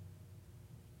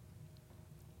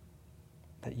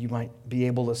 That you might be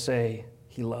able to say,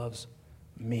 he loves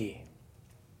me.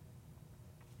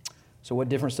 So what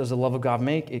difference does the love of God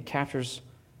make? It captures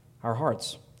our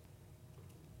hearts.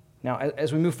 Now,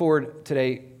 as we move forward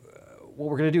today, what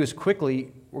we're going to do is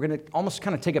quickly, we're going to almost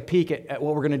kind of take a peek at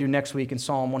what we're going to do next week in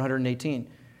Psalm 118.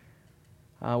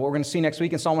 What we're going to see next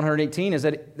week in Psalm 118 is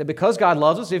that because God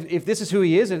loves us, if this is who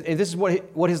he is, if this is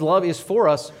what his love is for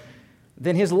us,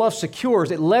 then his love secures,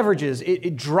 it leverages,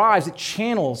 it drives, it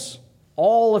channels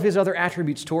all of his other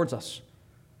attributes towards us.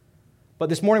 But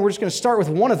this morning, we're just going to start with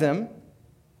one of them,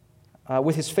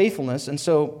 with his faithfulness. And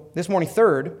so this morning,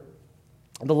 third,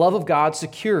 the love of God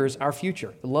secures our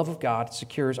future. The love of God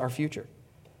secures our future.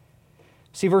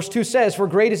 See, verse 2 says, for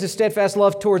great is his steadfast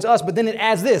love towards us, but then it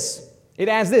adds this,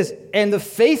 and the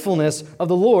faithfulness of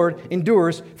the Lord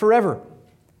endures forever.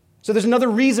 So there's another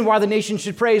reason why the nation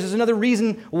should praise. There's another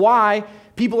reason why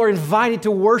people are invited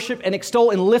to worship and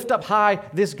extol and lift up high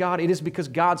this God. It is because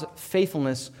God's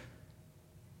faithfulness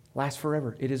lasts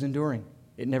forever. It is enduring.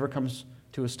 It never comes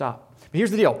to a stop. But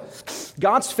here's the deal.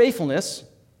 God's faithfulness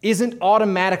isn't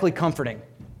automatically comforting.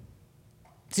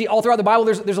 See, all throughout the Bible,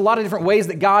 there's a lot of different ways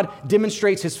that God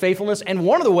demonstrates his faithfulness, and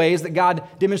one of the ways that God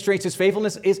demonstrates his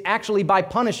faithfulness is actually by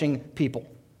punishing people.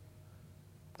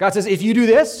 God says, if you do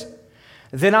this,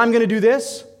 then I'm going to do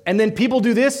this, and then people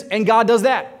do this, and God does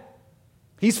that.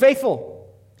 He's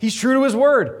faithful. He's true to his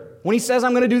word. When he says,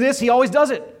 I'm going to do this, he always does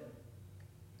it.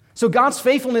 So God's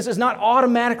faithfulness is not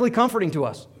automatically comforting to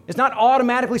us. It's not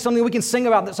automatically something we can sing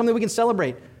about, something we can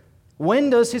celebrate. When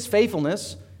does his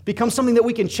faithfulness become something that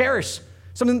we can cherish,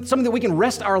 something that we can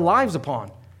rest our lives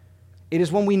upon? It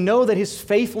is when we know that his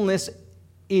faithfulness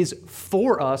is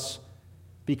for us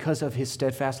because of his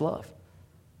steadfast love.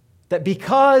 That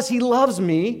because he loves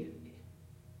me,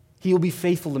 he will be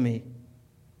faithful to me.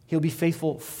 He'll be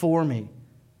faithful for me.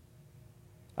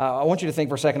 I want you to think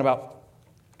for a second about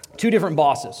two different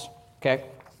bosses, okay?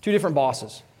 Two different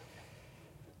bosses.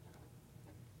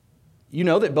 You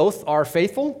know that both are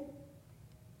faithful.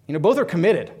 You know, both are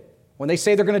committed. When they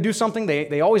say they're going to do something,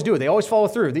 they always do it. They always follow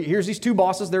through. Here's these two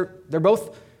bosses. They're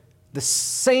both the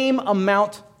same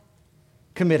amount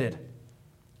committed.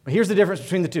 But here's the difference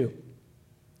between the two.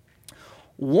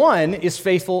 one is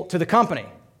faithful to the company.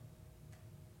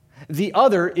 The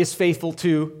other is faithful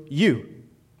to you.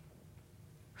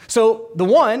 So the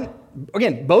one,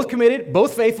 again, both committed,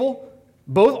 both faithful,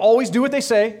 both always do what they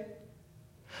say.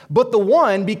 But the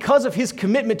one, because of his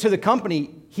commitment to the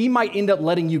company, he might end up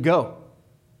letting you go.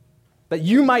 That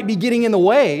you might be getting in the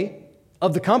way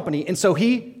of the company, and so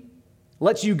he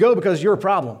lets you go because you're a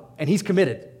problem, and he's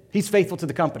committed. He's faithful to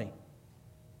the company.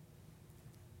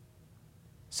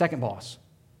 Second boss,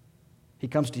 he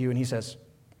comes to you and he says,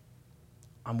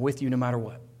 I'm with you no matter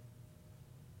what.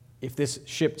 If this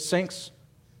ship sinks,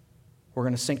 we're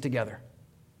going to sink together.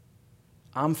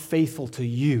 I'm faithful to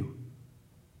you.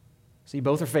 See,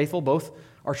 both are faithful, both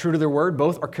are true to their word,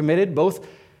 both are committed, both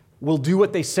will do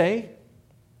what they say.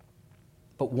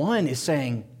 But one is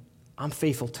saying, I'm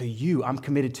faithful to you, I'm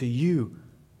committed to you,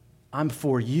 I'm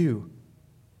for you.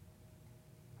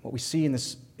 What we see in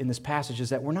this passage is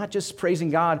that we're not just praising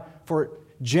God for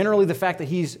generally the fact that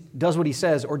he does what he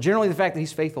says, or generally the fact that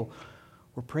he's faithful.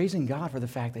 We're praising God for the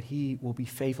fact that he will be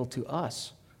faithful to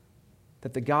us,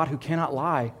 that the God who cannot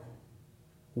lie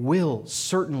will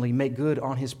certainly make good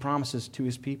on his promises to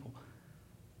his people.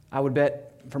 I would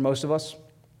bet for most of us,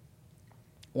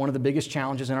 one of the biggest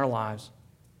challenges in our lives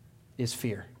is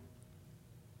fear.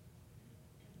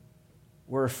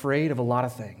 We're afraid of a lot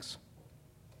of things.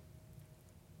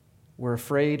 We're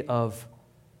afraid of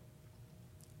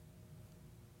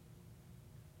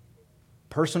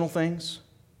personal things.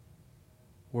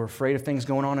 We're afraid of things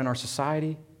going on in our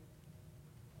society.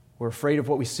 We're afraid of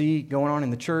what we see going on in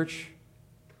the church.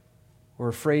 We're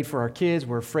afraid for our kids.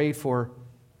 We're afraid for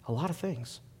a lot of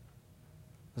things.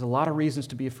 There's a lot of reasons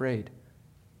to be afraid.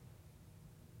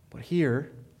 But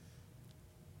here,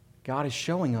 God is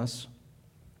showing us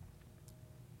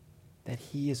that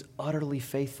he is utterly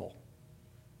faithful,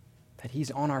 that he's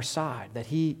on our side, that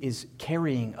he is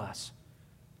carrying us.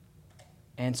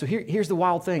 And so here's the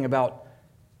wild thing about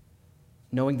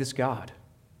knowing this God.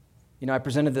 You know, I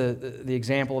presented the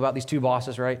example about these two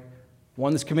bosses, right?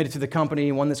 One that's committed to the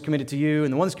company, one that's committed to you,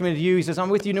 and the one that's committed to you, he says, I'm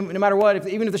with you no matter what.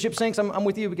 Even if the ship sinks, I'm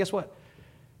with you. But guess what?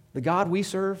 The God we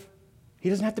serve, he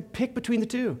doesn't have to pick between the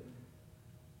two.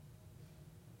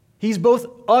 He's both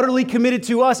utterly committed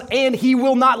to us, and he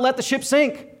will not let the ship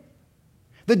sink.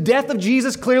 The death of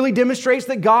Jesus clearly demonstrates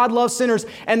that God loves sinners,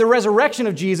 and the resurrection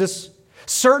of Jesus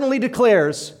certainly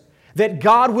declares that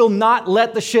God will not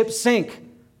let the ship sink.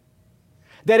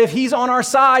 That if he's on our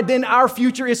side, then our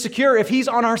future is secure. If he's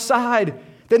on our side,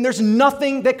 then there's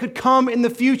nothing that could come in the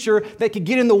future that could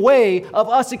get in the way of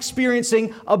us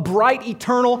experiencing a bright,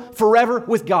 eternal, forever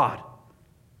with God.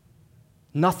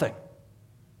 Nothing.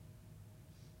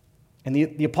 And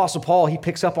the Apostle Paul, he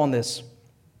picks up on this.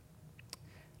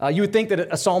 You would think that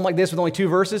a psalm like this with only 2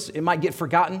 verses, it might get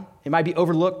forgotten. It might be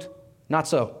overlooked. Not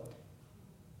so.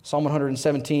 Psalm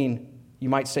 117, you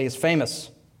might say, is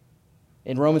famous.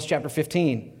 In Romans chapter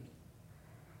 15,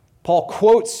 Paul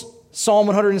quotes Psalm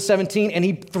 117 and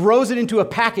he throws it into a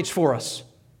package for us.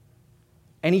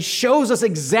 And he shows us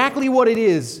exactly what it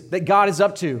is that God is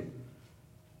up to.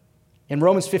 In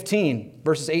Romans 15,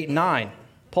 verses 8 and 9,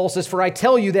 Paul says, For I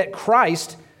tell you that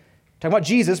Christ, talking about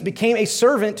Jesus, became a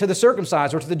servant to the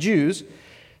circumcised, or to the Jews,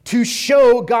 to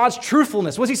show God's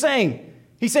truthfulness. What's he saying?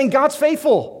 He's saying God's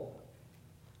faithful.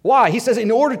 Why? He says,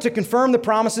 in order to confirm the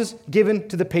promises given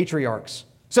to the patriarchs.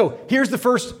 So here's the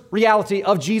first reality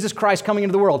of Jesus Christ coming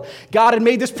into the world. God had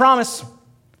made this promise,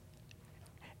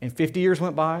 and 50 years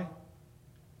went by,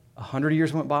 100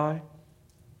 years went by,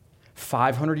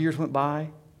 500 years went by,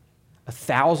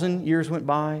 1,000 years went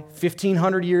by,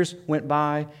 1,500 years went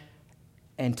by,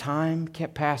 and time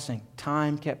kept passing.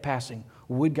 Time kept passing.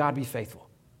 Would God be faithful?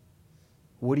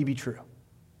 Would he be true?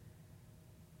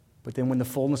 But then when the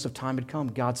fullness of time had come,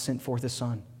 God sent forth his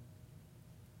Son.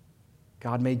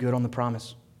 God made good on the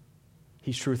promise.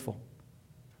 He's truthful.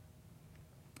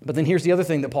 But then here's the other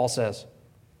thing that Paul says.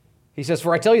 He says,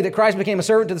 For I tell you that Christ became a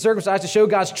servant to the circumcised to show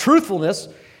God's truthfulness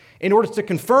in order to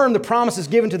confirm the promises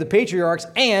given to the patriarchs.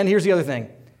 And here's the other thing.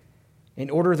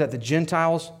 In order that the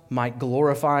Gentiles might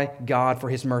glorify God for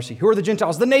his mercy. Who are the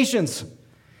Gentiles? The nations. So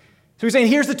he's saying,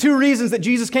 here's the 2 reasons that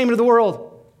Jesus came into the world.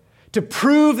 To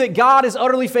prove that God is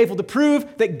utterly faithful, to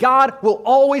prove that God will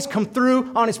always come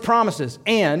through on his promises,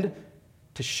 and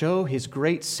to show his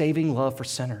great saving love for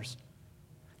sinners.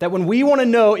 That when we want to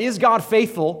know, is God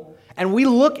faithful, and we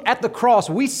look at the cross,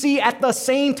 we see at the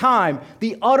same time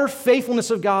the utter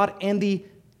faithfulness of God and the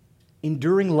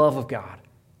enduring love of God.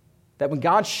 That when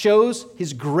God shows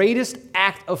his greatest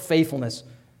act of faithfulness,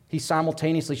 he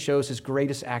simultaneously shows his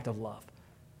greatest act of love.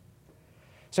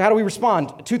 So how do we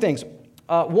respond? 2 things.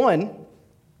 One,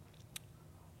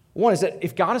 One is that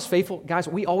if God is faithful, guys,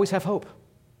 we always have hope.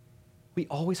 We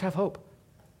always have hope.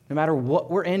 No matter what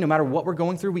we're in, no matter what we're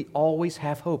going through, we always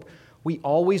have hope. We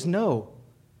always know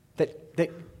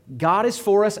that God is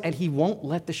for us and He won't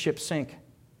let the ship sink.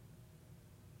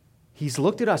 He's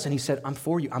looked at us and He said, I'm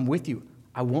for you, I'm with you,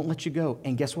 I won't let you go.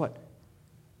 And guess what?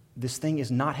 This thing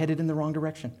is not headed in the wrong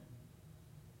direction.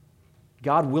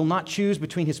 God will not choose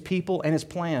between His people and His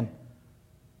plan.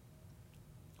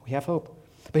 We have hope.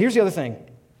 But here's the other thing.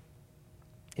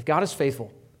 If God is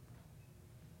faithful,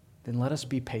 then let us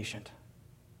be patient.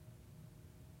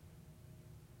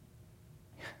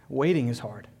 Waiting is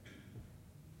hard.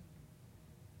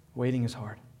 Waiting is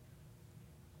hard.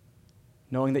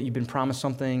 Knowing that you've been promised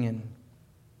something and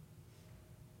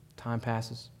time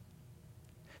passes.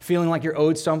 Feeling like you're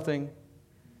owed something,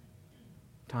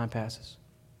 time passes.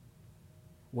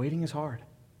 Waiting is hard.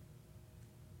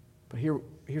 But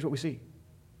here's what we see.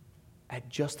 At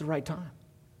just the right time,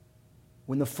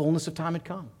 when the fullness of time had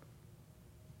come,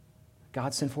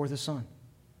 God sent forth His Son.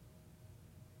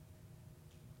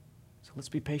 So let's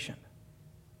be patient.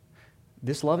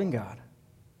 This loving God,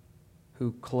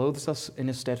 who clothes us in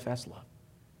His steadfast love,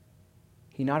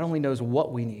 He not only knows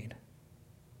what we need,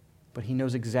 but He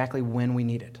knows exactly when we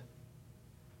need it.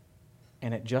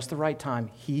 And at just the right time,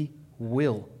 He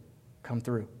will come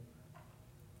through.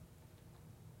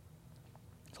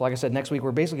 So like I said, next week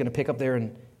we're basically going to pick up there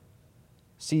and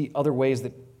see other ways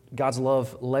that God's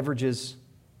love leverages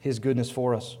His goodness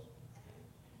for us.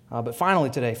 But finally,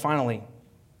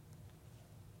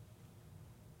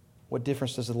 what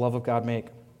difference does the love of God make?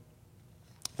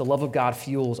 The love of God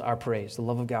fuels our praise. The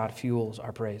love of God fuels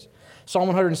our praise. Psalm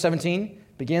 117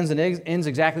 begins and ends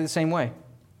exactly the same way.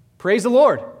 Praise the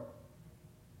Lord.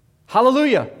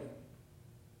 Hallelujah.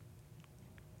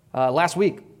 Last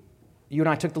week, you and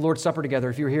I took the Lord's Supper together.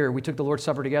 If you were here, we took the Lord's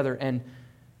Supper together. And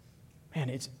man,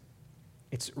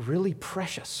 it's really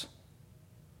precious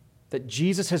that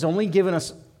Jesus has only given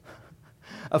us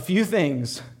a few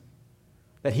things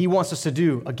that He wants us to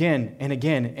do again and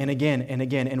again and again and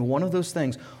again. And one of those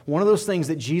things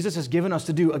that Jesus has given us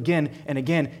to do again and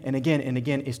again and again and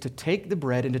again is to take the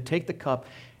bread and to take the cup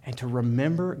and to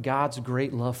remember God's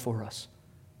great love for us.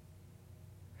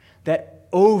 That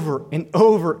over and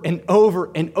over and over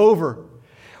and over,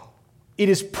 it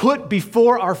is put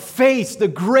before our face the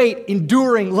great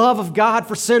enduring love of God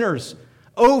for sinners.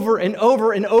 Over and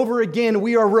over and over again,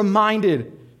 we are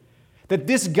reminded that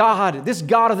this God of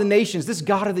the nations, this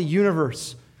God of the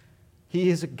universe, He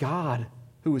is a God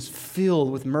who is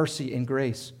filled with mercy and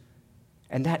grace.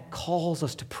 And that calls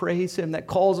us to praise Him, that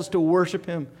calls us to worship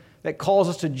Him, that calls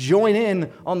us to join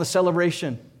in on the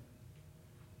celebration.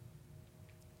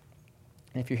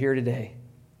 And if you're here today,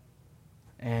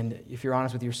 and if you're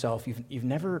honest with yourself, you've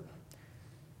never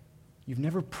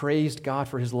praised God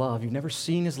for His love, you've never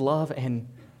seen His love and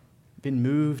been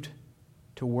moved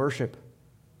to worship,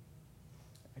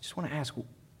 I just want to ask,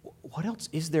 what else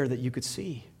is there that you could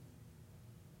see?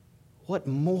 What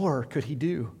more could He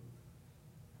do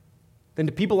than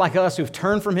to people like us who've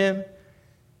turned from Him,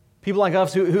 people like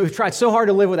us who have tried so hard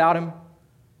to live without Him,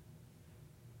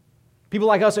 people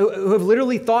like us who have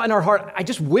literally thought in our heart, I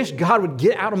just wish God would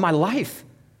get out of my life.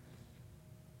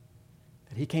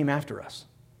 That He came after us.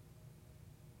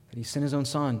 That He sent His own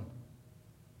Son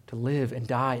to live and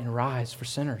die and rise for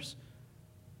sinners.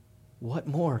 What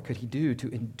more could He do to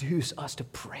induce us to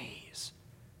praise,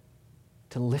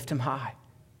 to lift Him high,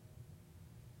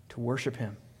 to worship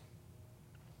Him?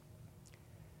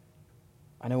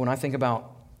 I know when I think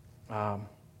about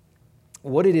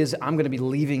what it is I'm going to be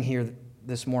leaving here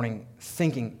this morning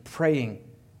thinking, praying,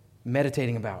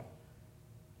 meditating about,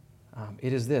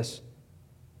 it is this.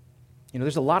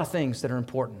 There's a lot of things that are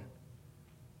important.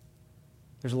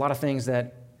 There's a lot of things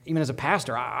that, even as a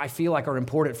pastor, I feel like are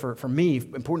important for me,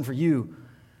 important for you.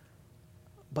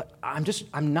 But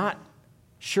I'm not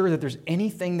sure that there's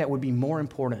anything that would be more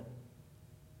important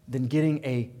than getting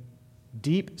a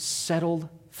deep, settled,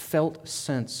 felt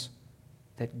sense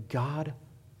that God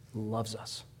loves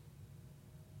us.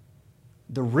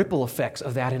 The ripple effects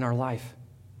of that in our life.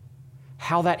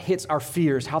 How that hits our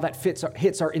fears, how that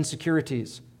hits our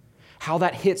insecurities, how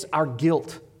that hits our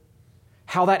guilt,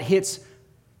 how that hits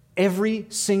every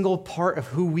single part of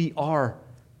who we are,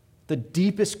 the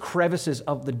deepest crevices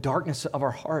of the darkness of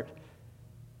our heart.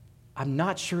 I'm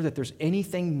not sure that there's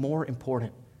anything more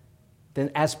important than,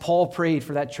 as Paul prayed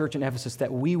for that church in Ephesus,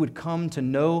 that we would come to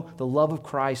know the love of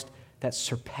Christ that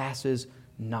surpasses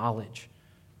knowledge.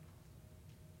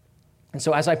 And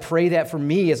so as I pray that for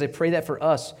me, as I pray that for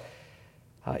us,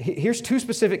 here's two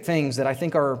specific things that I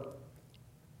think are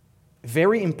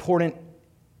very important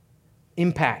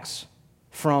impacts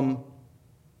from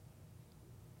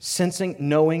sensing,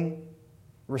 knowing,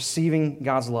 receiving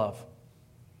God's love.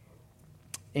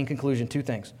 In conclusion, two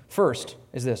things. First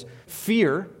is this: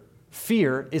 fear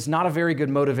is not a very good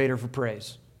motivator for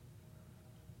praise.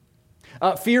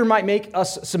 Fear might make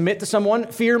us submit to someone.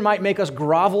 Fear might make us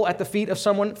grovel at the feet of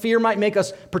someone. Fear might make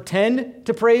us pretend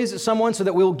to praise someone so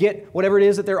that we'll get whatever it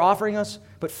is that they're offering us.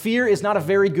 But fear is not a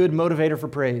very good motivator for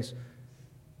praise.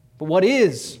 But what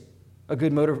is a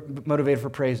good motivator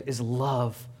for praise is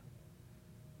love.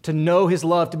 To know His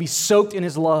love, to be soaked in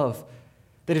His love.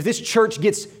 That if this church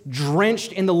gets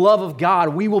drenched in the love of God,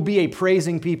 we will be a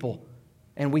praising people.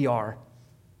 And we are.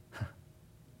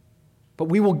 But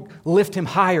we will lift Him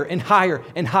higher and higher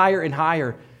and higher and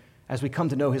higher as we come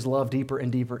to know His love deeper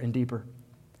and deeper and deeper.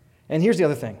 And here's the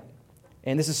other thing,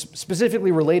 and this is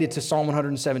specifically related to Psalm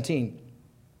 117.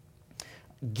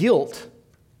 Guilt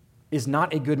is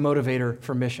not a good motivator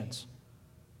for missions.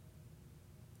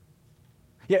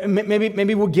 Yeah,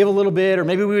 maybe we'll give a little bit, or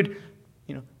maybe we would,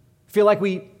 feel like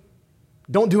we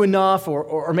don't do enough,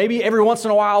 or maybe every once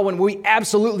in a while when we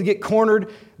absolutely get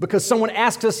cornered because someone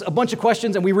asks us a bunch of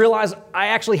questions and we realize I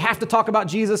actually have to talk about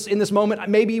Jesus in this moment,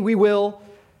 maybe we will.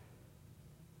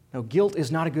 No, guilt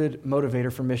is not a good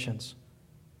motivator for missions.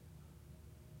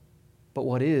 But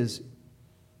what is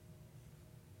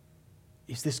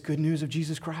this good news of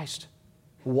Jesus Christ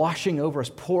washing over us,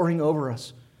 pouring over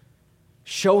us,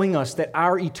 showing us that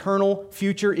our eternal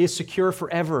future is secure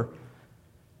forever.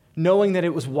 Knowing that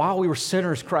it was while we were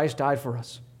sinners, Christ died for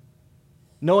us.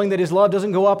 Knowing that His love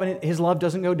doesn't go up and His love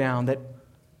doesn't go down, that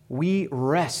we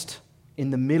rest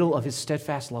in the middle of His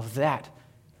steadfast love. That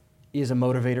is a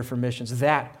motivator for missions.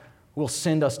 That will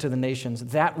send us to the nations.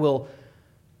 That will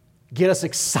get us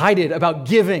excited about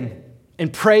giving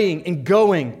and praying and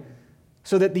going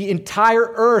so that the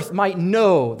entire earth might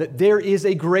know that there is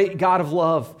a great God of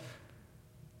love.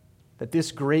 That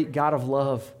this great God of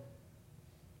love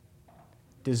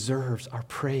deserves our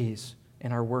praise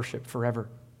and our worship forever.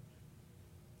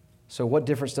 So what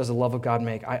difference does the love of God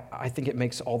make? I think it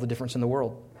makes all the difference in the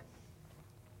world.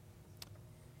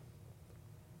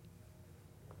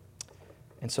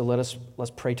 And so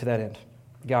let's pray to that end.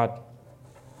 God,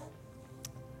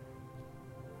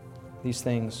 these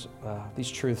things,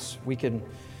 these truths, we can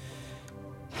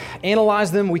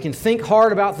analyze them, we can think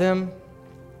hard about them,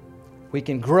 we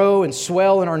can grow and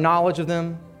swell in our knowledge of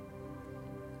them.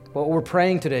 But what we're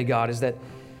praying today, God, is that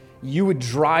You would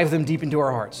drive them deep into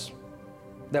our hearts.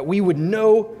 That we would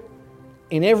know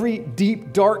in every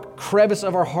deep, dark crevice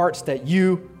of our hearts that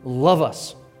You love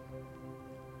us.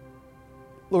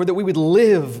 Lord, that we would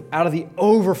live out of the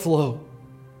overflow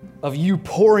of You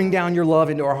pouring down Your love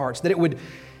into our hearts. That it would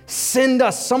send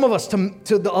us, some of us,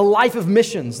 to a life of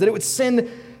missions. That it would send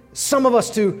some of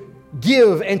us to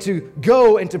give and to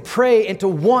go and to pray and to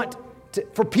want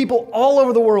for people all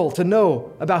over the world to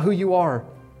know about who You are.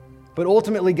 But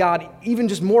ultimately, God, even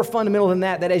just more fundamental than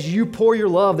that as You pour Your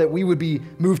love, that we would be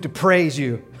moved to praise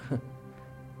You.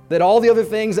 That all the other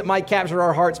things that might capture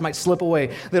our hearts might slip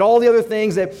away. That all the other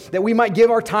things that we might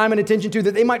give our time and attention to,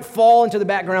 that they might fall into the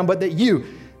background, but that You,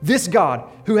 this God,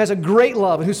 who has a great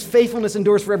love and whose faithfulness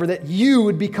endures forever, that You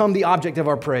would become the object of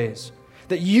our praise.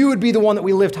 That You would be the one that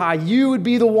we lift high. You would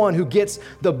be the one who gets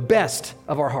the best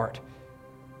of our heart.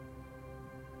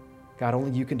 God,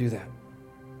 only You can do that.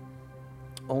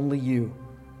 Only You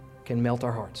can melt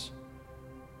our hearts.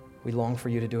 We long for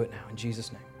You to do it now. In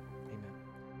Jesus' name.